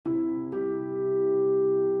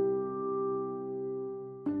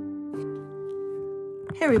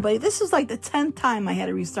Hey everybody, this is like the 10th time I had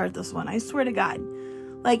to restart this one. I swear to God.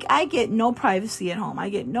 Like, I get no privacy at home. I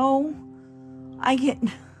get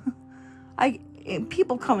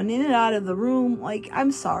people coming in and out of the room. Like,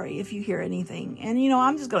 I'm sorry if you hear anything. And,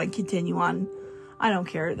 I'm just going to continue on. I don't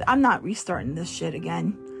care. I'm not restarting this shit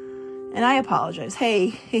again. And I apologize.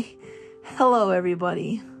 Hey, hello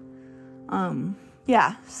everybody. I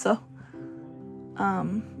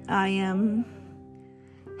am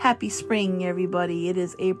happy spring, everybody. It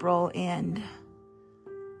is April and,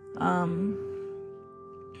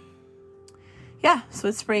 so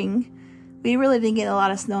it's spring. We really didn't get a lot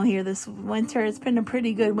of snow here this winter. It's been a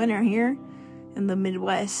pretty good winter here in the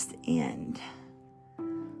Midwest. And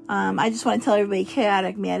I just want to tell everybody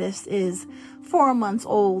Chaotic Maddest is 4 months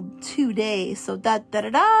old today. So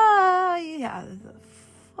yeah,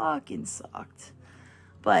 fucking sucked.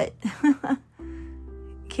 But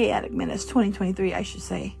Chaotic Maddest 2023, I should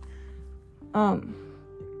say.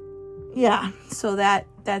 So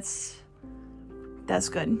that's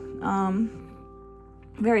good.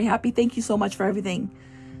 Very happy. Thank you so much for everything.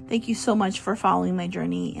 Thank you so much for following my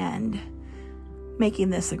journey and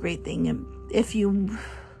making this a great thing. And if you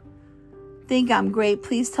think I'm great,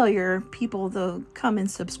 please tell your people to come and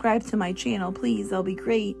subscribe to my channel, please. That'll be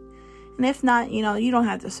great. And if not, you don't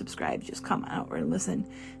have to subscribe. Just come out and listen.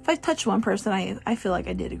 If I touch one person, I feel like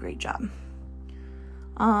I did a great job.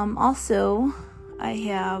 Also, I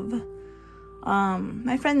have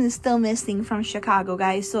my friend is still missing from Chicago,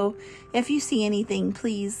 guys. So if you see anything,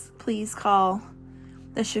 please call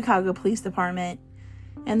the Chicago Police Department.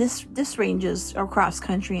 And this ranges across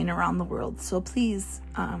country and around the world. So please,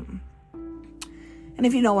 and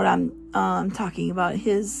if you know what I'm talking about,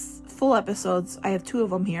 his full episodes, I have 2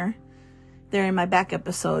 of them here. They're in my back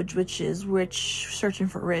episode, which is Rich, Searching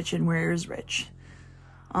for Rich, and Where is Rich?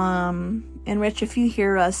 And Rich, if you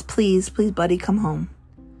hear us, please, buddy, come home.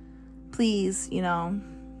 Please,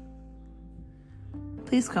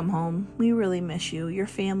 please come home. We really miss you. Your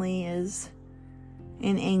family is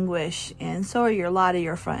in anguish, and so are a lot of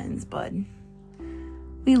your friends, bud.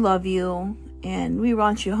 We love you, and we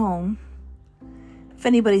want you home. If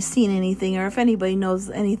anybody's seen anything, or if anybody knows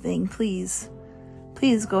anything, please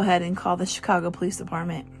go ahead and call the Chicago Police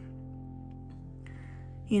Department.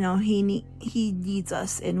 He needs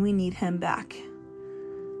us, and we need him back.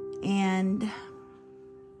 And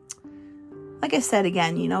like I said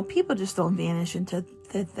again, people just don't vanish into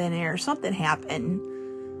thin air. Something happened.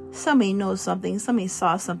 Somebody knows something. Somebody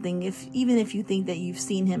saw something. Even if you think that you've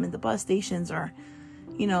seen him at the bus stations or,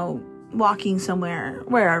 walking somewhere,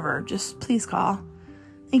 wherever, just please call.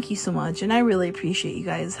 Thank you so much. And I really appreciate you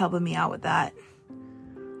guys helping me out with that.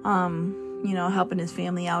 Helping his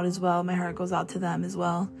family out as well. My heart goes out to them as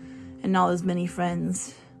well. And all his many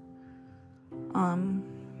friends.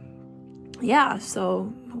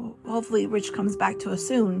 So hopefully Rich comes back to us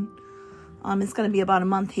soon. It's going to be about a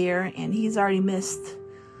month here, and he's already missed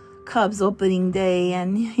Cubs opening day,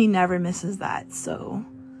 and he never misses that. So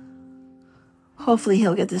hopefully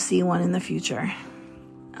he'll get to see one in the future.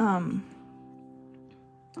 But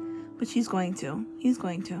he's going to.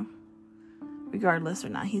 Regardless or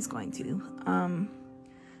not, he's going to.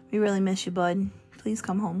 We really miss you, bud. Please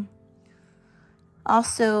come home.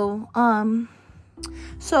 Also, the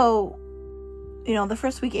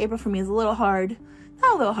first week of April for me is a little hard.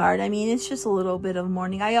 Not a little hard. I mean, it's just a little bit of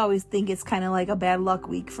mourning. I always think it's kind of like a bad luck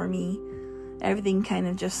week for me. Everything kind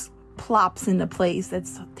of just plops into place.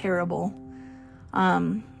 That's terrible.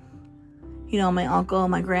 My uncle,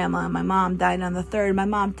 my grandma, and my mom died on the 3rd. My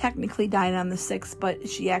mom technically died on the 6th, but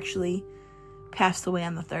she actually passed away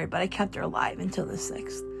on the 3rd. But I kept her alive until the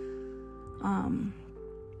 6th.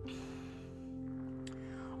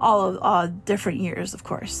 All different years, of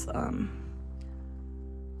course.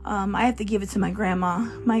 I have to give it to my grandma.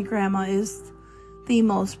 My grandma is the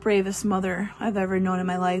most bravest mother I've ever known in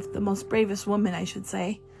my life. The most bravest woman, I should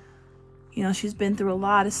say. She's been through a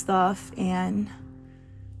lot of stuff, and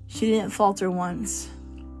she didn't falter once.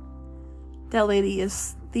 That lady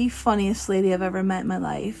is the funniest lady I've ever met in my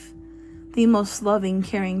life. The most loving,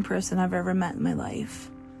 caring person I've ever met in my life.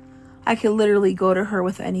 I could literally go to her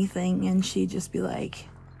with anything, and she'd just be like,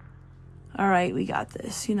 all right, we got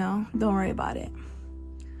this, don't worry about it.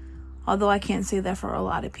 Although I can't say that for a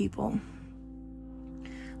lot of people.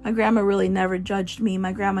 My grandma really never judged me.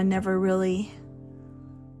 My grandma never really...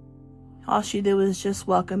 All she did was just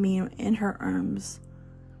welcome me in her arms.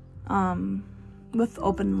 With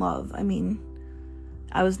open love. I mean,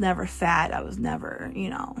 I was never fat. I was never,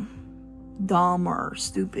 dumb or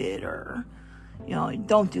stupid or,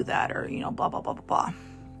 don't do that or, blah, blah, blah, blah, blah.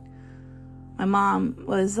 My mom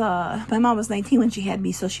was 19 when she had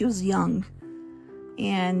me, so she was young.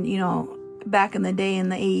 And, you know, back in the day in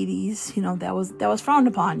the 80s, you know, that was frowned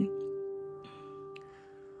upon.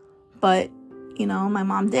 But, you know, my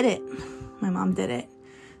mom did it.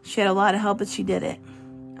 She had a lot of help, but she did it.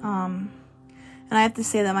 And I have to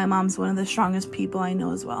say that my mom's one of the strongest people I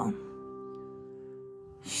know as well.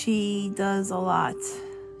 She does a lot.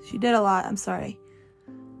 She did a lot, I'm sorry.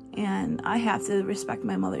 And I have to respect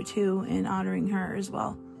my mother too, in honoring her as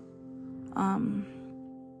well.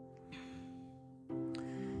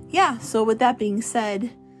 Yeah, so with that being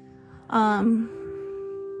said, I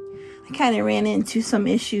kind of ran into some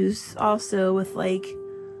issues also with, like,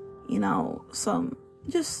 you know, some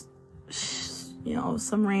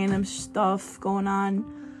random stuff going on.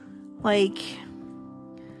 Like,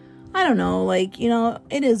 I don't know, like, you know,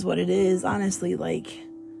 it is what it is, honestly. Like,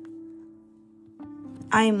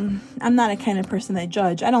 I'm not a kind of person that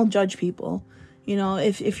judge. I don't judge people. You know,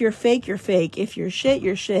 if you're fake, you're fake. If you're shit,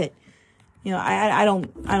 you're shit. You know, I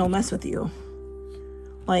don't mess with you.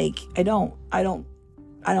 Like, I don't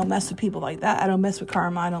mess with people like that. I don't mess with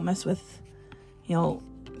karma. I don't mess with, you know,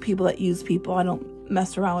 people that use people. I don't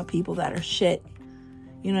mess around with people that are shit.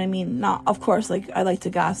 You know what I mean? Not, of course, like, I like to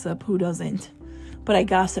gossip. Who doesn't? But I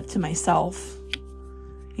gossip to myself.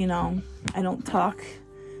 You know, I don't talk.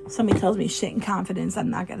 Somebody tells me shit in confidence, I'm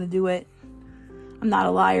not gonna do it. I'm not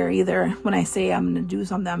a liar either. When I say I'm gonna do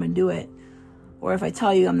something, I'm gonna do it. Or if I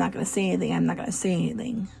tell you I'm not gonna say anything, I'm not gonna say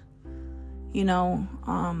anything. You know,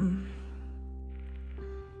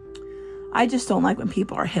 I just don't like when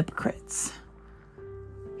people are hypocrites.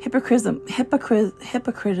 Hypocritism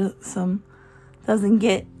doesn't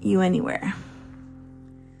get you anywhere.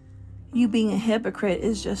 You being a hypocrite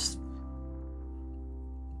is just,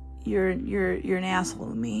 you're an asshole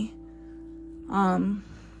to me.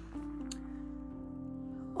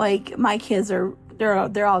 Like, my kids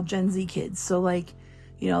they're all Gen Z kids, so, like,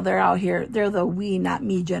 you know, they're out here, they're the we not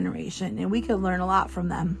me generation, and we could learn a lot from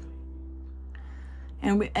them.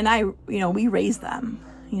 And I, you know, we raised them,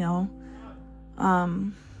 you know.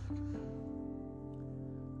 I'm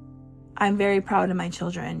very proud of my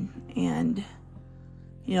children, and,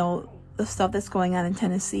 you know, the stuff that's going on in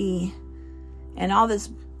Tennessee, and all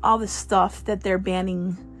this stuff that they're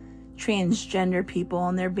banning transgender people,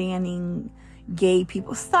 and they're banning gay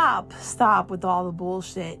people. Stop with all the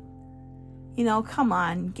bullshit. You know, come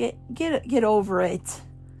on, get over it.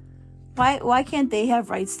 Why can't they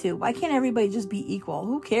have rights too? Why can't everybody just be equal?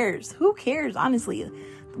 Who cares, honestly?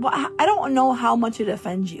 I don't know how much it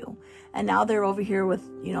offends you. And now they're over here with,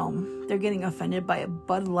 you know, they're getting offended by a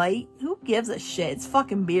Bud Light. Who gives a shit? It's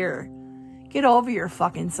fucking beer. Get over your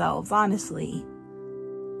fucking selves, honestly.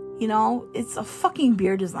 You know, it's a fucking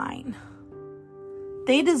beer design.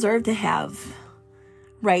 They deserve to have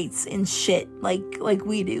rights and shit like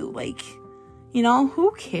we do. Like, you know,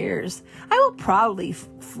 who cares? I will proudly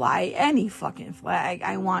fly any fucking flag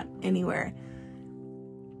I want anywhere.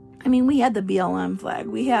 I mean, we had the BLM flag.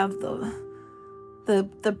 We have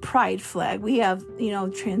the pride flag. We have, you know,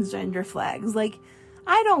 transgender flags. Like,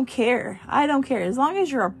 I don't care. As long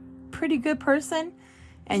as you're a pretty good person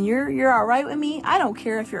and you're all right with me, I don't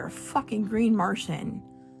care if you're a fucking green Martian.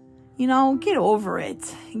 You know, get over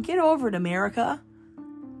it. Get over it, America.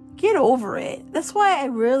 Get over it. That's why I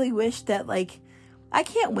really wish that, like, I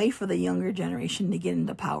can't wait for the younger generation to get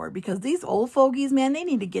into power, because these old fogies, man, they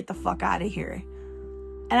need to get the fuck out of here.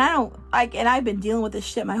 And I've been dealing with this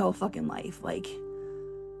shit my whole fucking life. Like,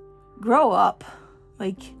 grow up.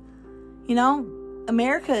 Like, you know,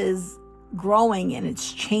 America is growing and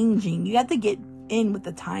it's changing. You have to get in with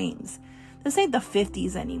the times. This ain't the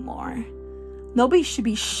 50s anymore. Nobody should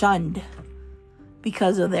be shunned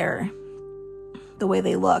because of the way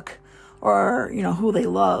they look, or, you know, who they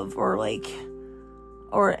love, or, like,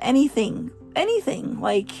 or anything,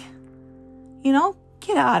 like, you know,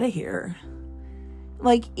 get out of here.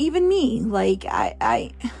 Like, even me, like,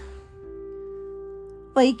 I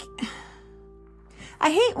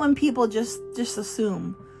hate when people just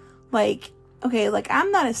assume, like, okay, like,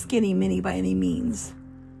 I'm not a skinny mini by any means,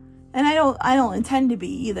 and I don't intend to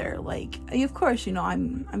be either. Like, of course, you know,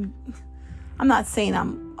 I'm not saying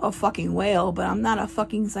I'm a fucking whale, but I'm not a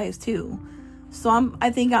fucking size 2. So I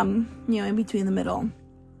think I'm, you know, in between the middle.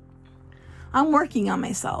 I'm working on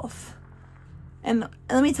myself. And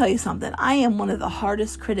let me tell you something. I am one of the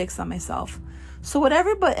hardest critics on myself. So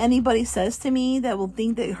whatever but anybody says to me that will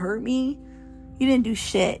think they hurt me, you didn't do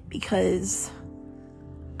shit, because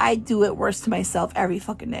I do it worse to myself every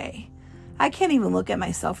fucking day. I can't even look at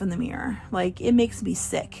myself in the mirror. Like, it makes me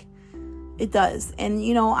sick. It does. And,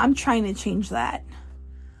 you know, I'm trying to change that.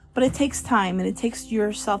 But it takes time, and it takes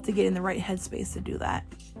yourself to get in the right headspace to do that.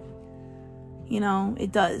 You know,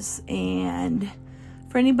 it does. And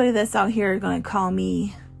For anybody that's out here going to call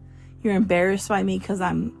me, you're embarrassed by me because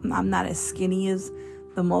I'm not as skinny as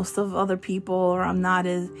the most of other people, or I'm not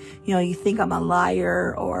as, you think I'm a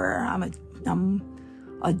liar, or I'm a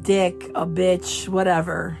dick, a bitch,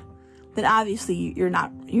 whatever, then obviously you're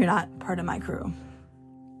not part of my crew.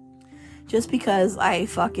 Just because I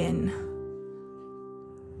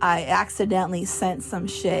accidentally sent some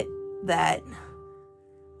shit that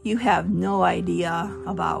you have no idea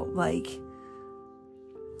about, like,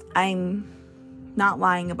 I'm not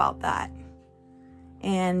lying about that.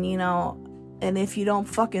 And, and if you don't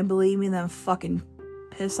fucking believe me, then fucking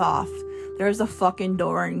piss off. There's a fucking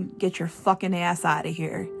door, and get your fucking ass out of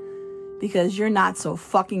here. Because you're not so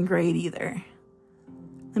fucking great either.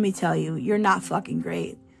 Let me tell you, you're not fucking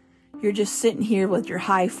great. You're just sitting here with your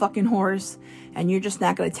high fucking horse, and you're just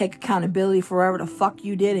not going to take accountability for whatever the fuck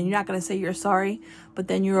you did, and you're not going to say you're sorry, but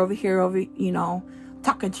then you're over here,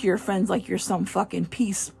 talking to your friends like you're some fucking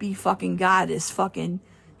peace be fucking goddess fucking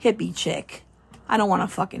hippie chick. I don't want to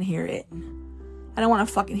fucking hear it. I don't want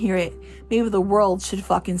to fucking hear it. Maybe the world should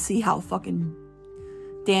fucking see how fucking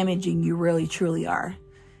damaging you really truly are.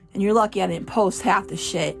 And you're lucky I didn't post half the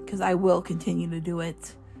shit, because I will continue to do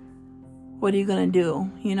it. What are you gonna do?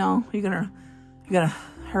 You're gonna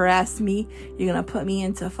harass me? You're gonna put me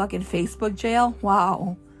into fucking Facebook jail?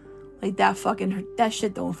 Wow. Like that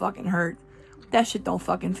shit don't fucking hurt. That shit don't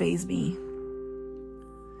fucking faze me.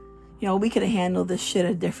 We could have handled this shit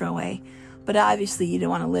a different way. But obviously you didn't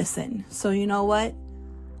want to listen. So you know what?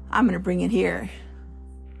 I'm gonna bring it here.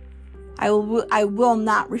 I will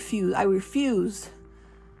not refuse. I refuse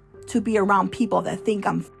to be around people that think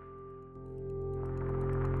I'm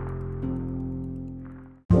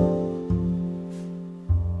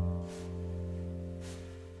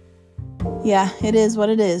yeah, it is what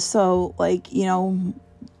it is. So,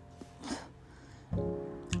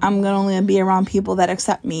 I'm only going to be around people that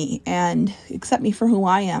accept me for who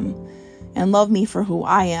I am and love me for who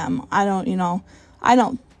I am. I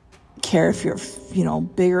don't care if you're,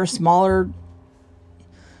 bigger, smaller,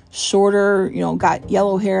 shorter, got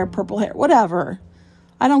yellow hair, purple hair, whatever.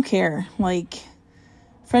 I don't care.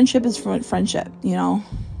 Friendship is friendship, But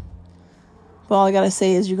all I got to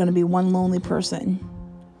say is you're going to be one lonely person.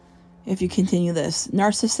 If you continue this,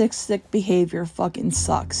 narcissistic behavior fucking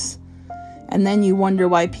sucks. And then you wonder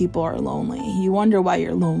why people are lonely. You wonder why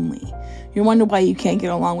you're lonely. You wonder why you can't get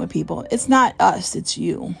along with people. It's not us, it's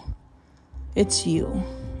you. It's you.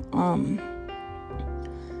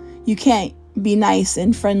 You can't be nice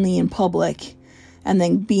and friendly in public and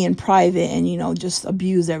then be in private and, just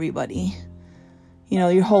abuse everybody.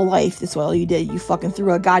 Your whole life, that's all you did. You fucking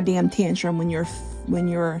threw a goddamn tantrum when you're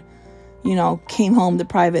came home to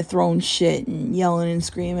private throwing shit and yelling and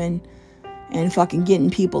screaming and fucking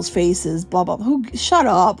getting people's faces, blah, blah. Shut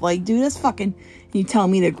up. Dude, that's fucking, you tell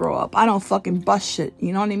me to grow up. I don't fucking bust shit.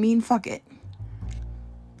 You know what I mean? Fuck it.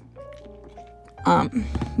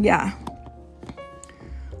 Yeah.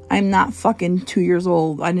 I'm not fucking 2 years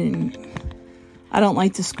old. I don't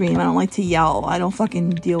like to scream. I don't like to yell. I don't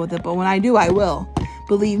fucking deal with it. But when I do, I will.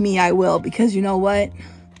 Believe me, I will. Because you know what?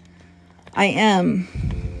 I am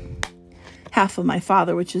half of my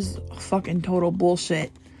father, which is fucking total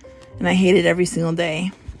bullshit. And I hate it every single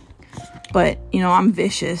day. But, I'm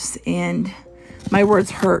vicious and my words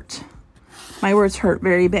hurt. My words hurt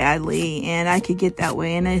very badly and I could get that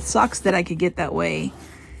way. And it sucks that I could get that way.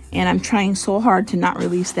 And I'm trying so hard to not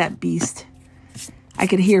release that beast. I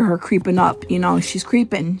could hear her creeping up. She's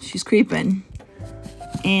creeping.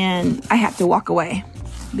 And I have to walk away.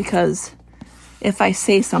 Because if I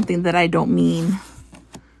say something that I don't mean,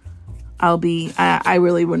 I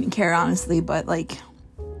really wouldn't care, honestly, but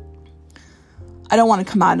I don't want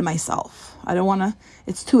to come out of myself.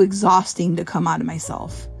 It's too exhausting to come out of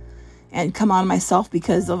myself. And come out of myself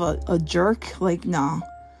because of a jerk. No,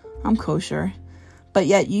 I'm kosher. But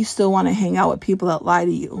yet you still want to hang out with people that lie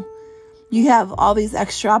to you. You have all these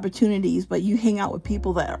extra opportunities, but you hang out with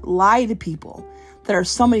people that lie to people. That are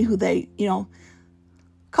somebody who a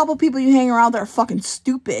couple people you hang around that are fucking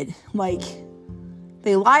stupid.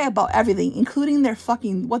 They lie about everything, including their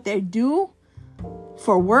fucking, what they do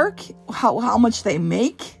for work, how much they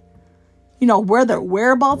make, where their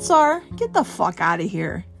whereabouts are. Get the fuck out of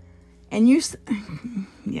here. And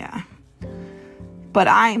yeah. But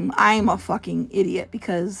I'm a fucking idiot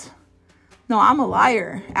because, no, I'm a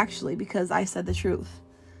liar, actually, because I said the truth.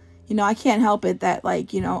 I can't help it that, I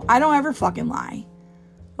don't ever fucking lie.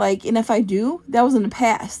 And if I do, that was in the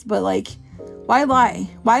past. But, why lie?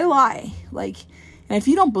 Why lie? And if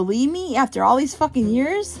you don't believe me after all these fucking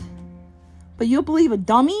years, but you'll believe a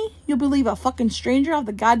dummy? You'll believe a fucking stranger off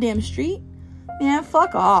the goddamn street? Man,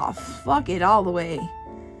 fuck off. Fuck it all the way.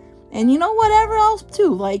 And whatever else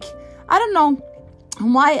too. Like, I don't know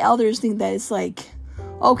why elders think that it's like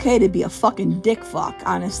okay to be a fucking dick fuck,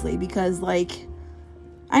 honestly, because like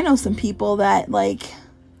I know some people that like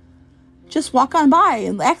just walk on by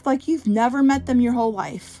and act like you've never met them your whole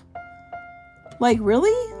life. Like,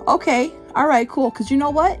 really? Okay. All right, cool. Because you know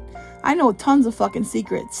what? I know tons of fucking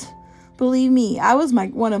secrets. Believe me, I was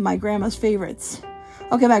one of my grandma's favorites.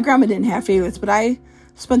 Okay, my grandma didn't have favorites, but I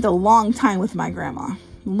spent a long time with my grandma.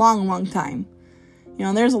 Long time.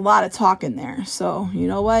 There's a lot of talk in there. So, you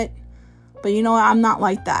know what? But you know what? I'm not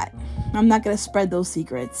like that. I'm not going to spread those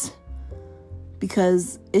secrets.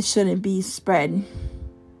 Because it shouldn't be spread.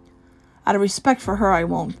 Out of respect for her, I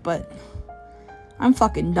won't. But I'm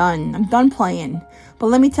fucking done. I'm done playing. But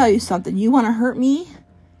let me tell you something. You want to hurt me?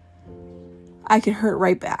 I could hurt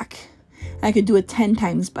right back. I could do it 10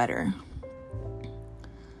 times better.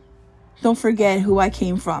 Don't forget who I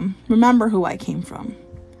came from. Remember who I came from.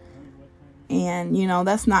 And,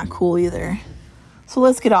 that's not cool either. So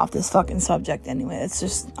let's get off this fucking subject anyway. It's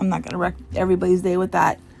just, I'm not going to wreck everybody's day with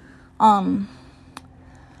that. I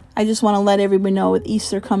just want to let everybody know with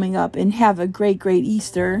Easter coming up, and have a great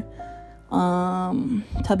Easter. Tell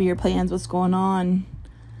me your plans, what's going on.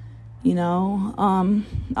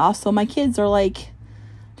 Also my kids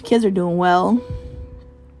are doing well.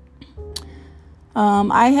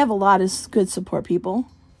 I have a lot of good support people,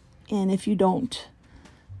 and if you don't,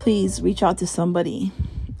 please reach out to somebody.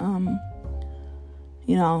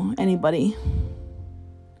 Anybody.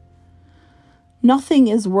 Nothing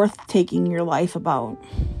is worth taking your life about.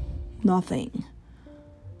 Nothing.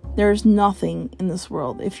 There's nothing in this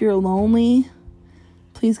world. If you're lonely,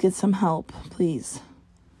 please get some help, please.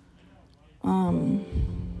 Even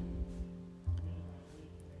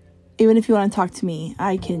if you want to talk to me,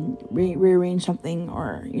 I can rearrange something,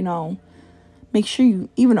 or, make sure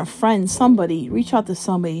even a friend, somebody, reach out to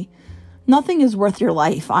somebody. Nothing is worth your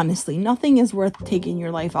life, honestly. Nothing is worth taking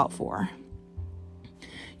your life out for.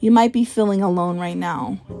 You might be feeling alone right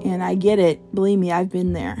now, and I get it. Believe me, I've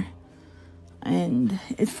been there. And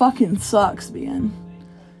it fucking sucks, man.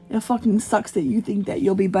 It fucking sucks that you think that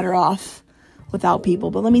you'll be better off without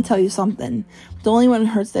people. But let me tell you something. The only one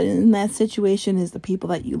who hurts that in that situation is the people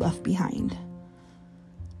that you left behind.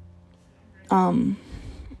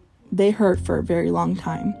 They hurt for a very long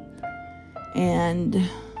time. And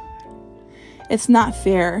it's not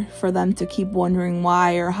fair for them to keep wondering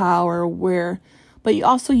why or how or where. But you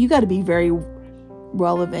got to be very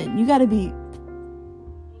relevant. You got to be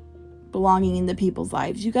belonging into people's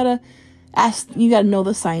lives. You got to know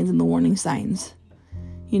the signs and the warning signs.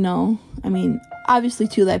 Obviously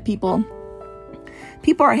too, that people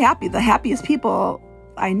are happy. The happiest people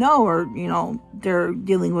I know are, they're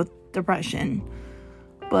dealing with depression.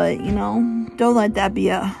 But, don't let that be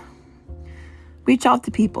reach out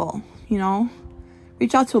to people,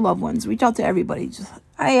 reach out to loved ones, reach out to everybody. Just,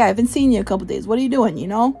 hey, I haven't seen you in a couple days. What are you doing?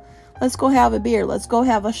 Let's go have a beer. Let's go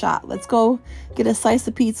have a shot. Let's go get a slice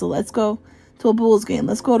of pizza. Let's go to a Bulls game.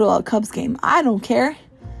 Let's go to a Cubs game. I don't care.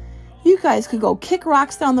 You guys could go kick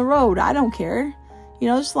rocks down the road. I don't care.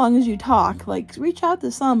 As long as you talk. Like, reach out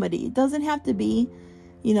to somebody. It doesn't have to be,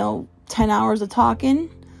 10 hours of talking.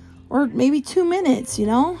 Or maybe 2 minutes,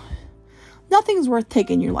 Nothing's worth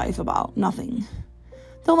taking your life about. Nothing.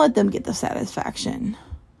 Don't let them get the satisfaction.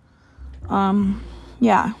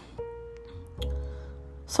 Yeah.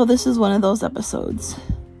 So this is one of those episodes.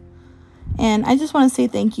 And I just want to say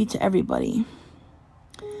thank you to everybody.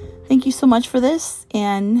 Thank you so much for this.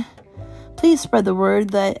 And please spread the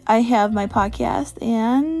word that I have my podcast.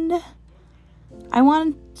 And I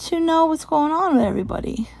want to know what's going on with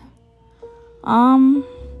everybody.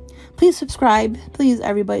 Please subscribe. Please,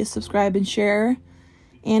 everybody, subscribe and share.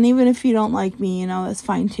 And even if you don't like me, that's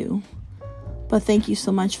fine too. But thank you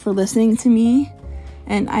so much for listening to me.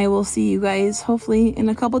 And I will see you guys hopefully in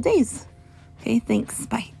a couple days. Okay, thanks.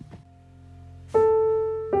 Bye.